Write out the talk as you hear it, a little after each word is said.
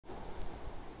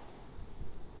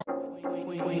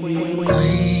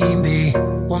Queen bee,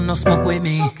 want no smoke with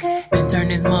me. Okay. Then turn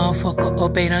this motherfucker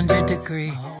up 800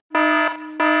 degrees.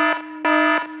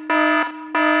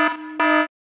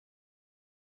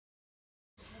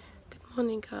 Good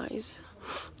morning, guys.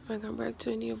 Welcome back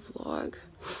to a new vlog.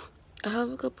 I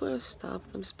have a couple of stuff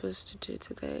I'm supposed to do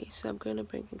today, so I'm going to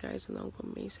bring you guys along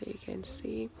with me so you can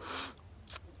see.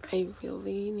 I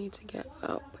really need to get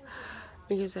up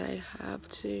because I have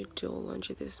to do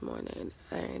laundry this morning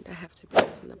and I have to be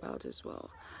out and about as well.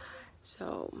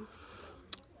 So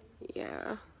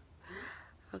yeah,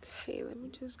 okay, let me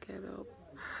just get up.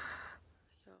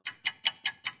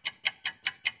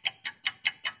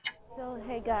 So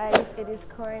hey guys, it is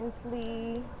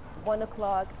currently 1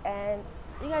 o'clock and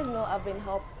you guys know I've been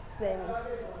up since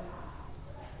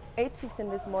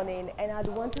 8:15 this morning and I'd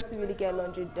wanted to really get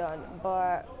laundry done,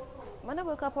 but when I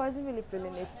woke up I wasn't really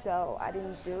feeling it, so I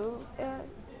didn't do it.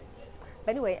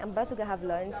 But anyway, I'm about to go have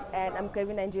lunch and I'm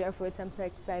craving Nigerian food, so I'm so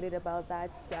excited about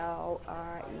that. So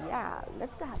yeah,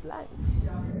 let's go have lunch.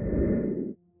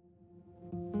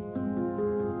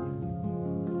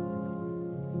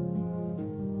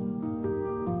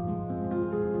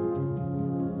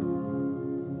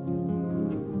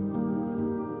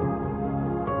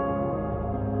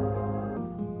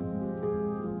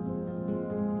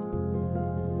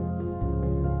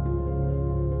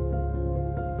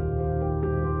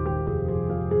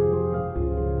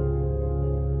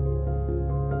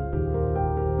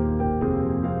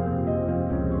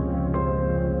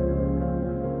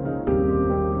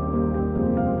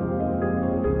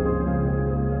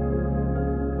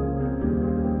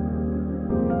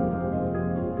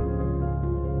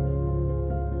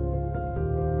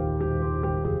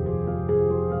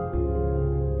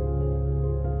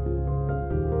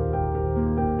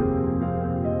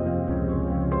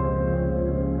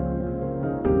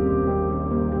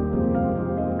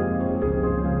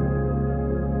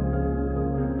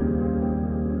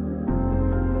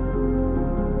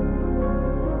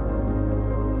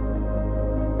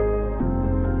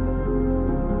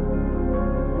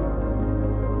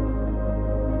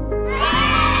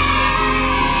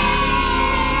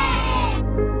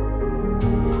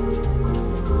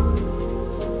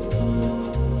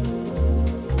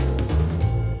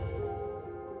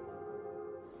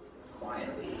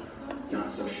 Not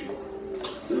so sure.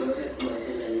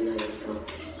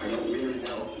 I don't really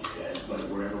know, he said, but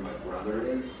wherever my brother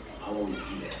is, I'll always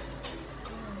be there.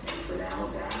 And for now,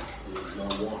 that means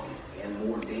more walking and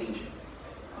more danger.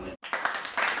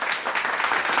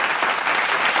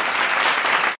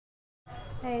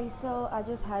 Hey, so I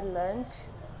just had lunch.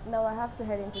 Now I have to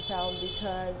head into town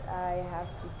because I have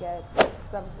to get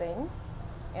something.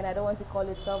 And I don't want to call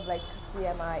it kind of like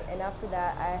TMI. And after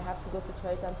that, I have to go to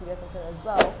church to get something as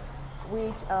well,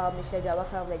 which Michelle Jawa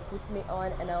kind of like puts me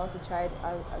on, and I want to try it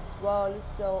as well.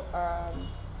 So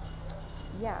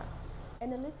yeah.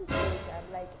 And a little story time,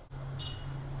 like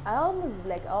I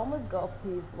almost got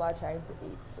pissed while trying to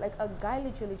eat. Like a guy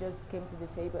literally just came to the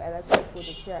table and actually pulled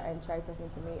a chair and tried talking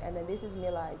to me, and then this is me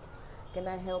like, can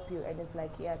I help you? And it's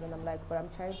like, yes, and I'm like, but I'm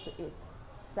trying to eat.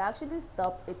 So I actually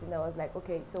stopped eating. I was like,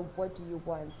 okay, so what do you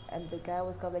want? And the guy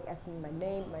was kind of like asking me my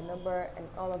name, my number, and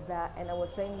all of that. And I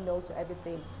was saying no to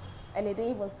everything. And he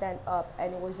didn't even stand up.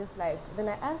 And it was just like, then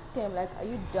I asked him, like, are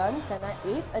you done? Can I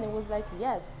eat? And he was like,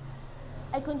 yes.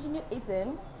 I continued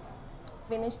eating,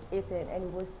 finished eating, and he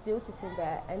was still sitting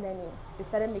there. And then he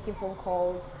started making phone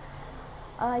calls.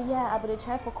 Yeah, I better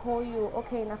try for call you.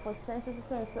 Okay, now for census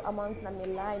so amount na me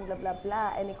line, blah blah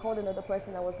blah. And he called another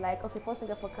person. I was like, okay, person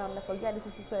get for come, I forget this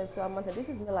is so amount, and this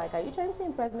is me like, are you trying to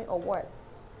impress me or what?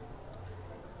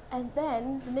 And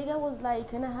then the nigga was like,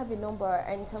 can I have your number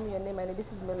and tell me your name? And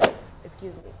this is me like,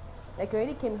 excuse me. Like, you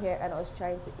already came here and I was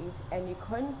trying to eat, and you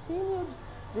continued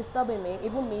disturbing me,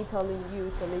 even me telling you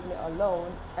to leave me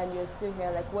alone, and you're still here.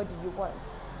 Like, what do you want?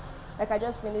 Like, I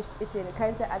just finished eating.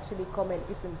 Can't I actually come and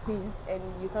eat in peace? And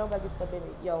you kind of like disturbing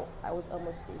me. Yo, I was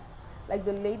almost pissed. Like,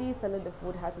 the lady selling the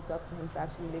food had to talk to him to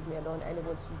actually leave me alone, and it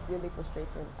was really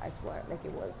frustrating, I swear. Like,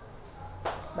 it was.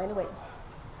 But anyway,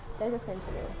 let's just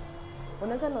continue. We're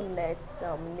not gonna let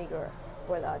some nigger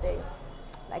spoil our day.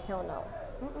 Like, hell no.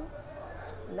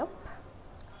 Nope.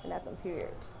 And that's on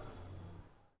period.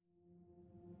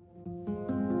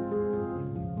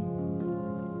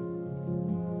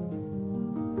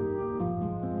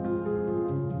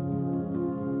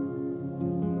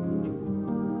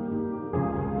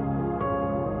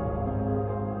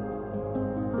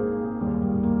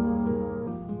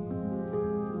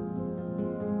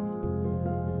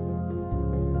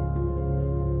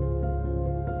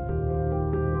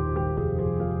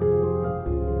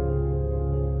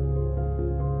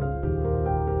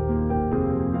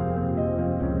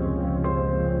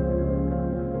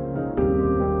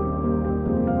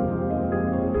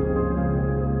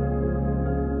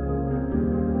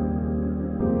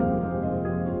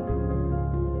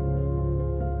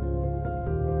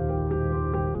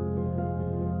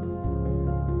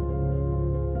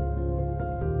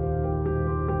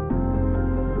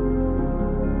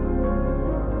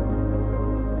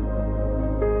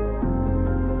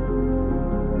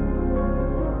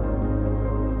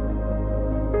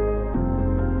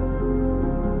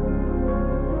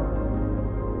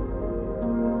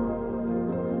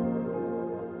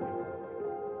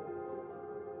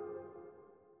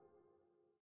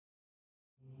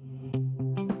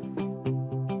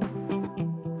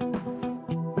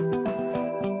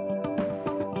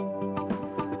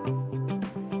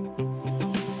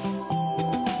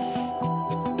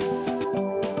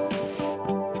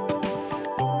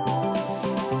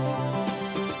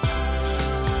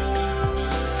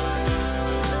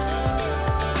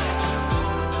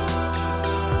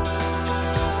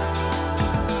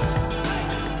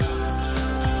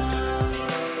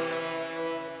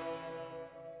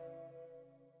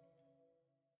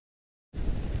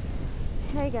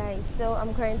 Hey guys, so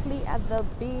I'm currently at the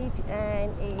beach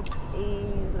and it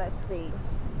is, let's see,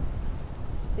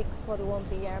 6:41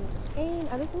 p.m. and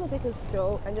I just want to take a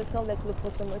stroll and just kind of like look for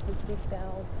somewhere to sit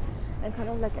down and kind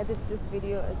of like edit this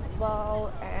video as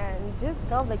well and just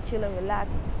kind of like chill and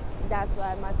relax. That's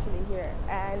why I'm actually here,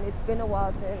 and it's been a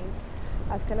while since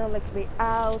I've kind of like been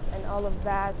out and all of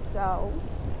that, so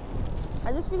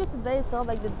I just figured today is kind of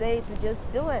like the day to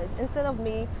just do it instead of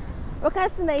me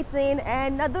procrastinating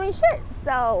and not doing shit.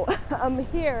 So I'm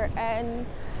here and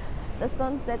the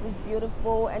sunset is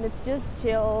beautiful and it's just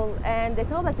chill, and they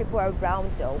kind of like people are around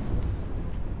though,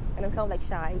 and I'm kind of like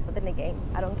shy, but then again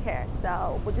I don't care,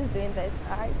 so we're just doing this.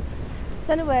 All right,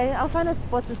 so anyway, I'll find a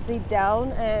spot to sit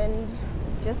down and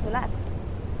just relax,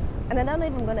 and I'm not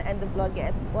even gonna end the vlog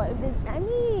yet, but if there's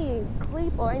any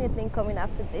clip or anything coming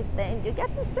after this, then you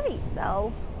get to see.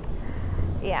 So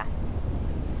yeah,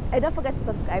 and don't forget to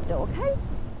subscribe though, okay?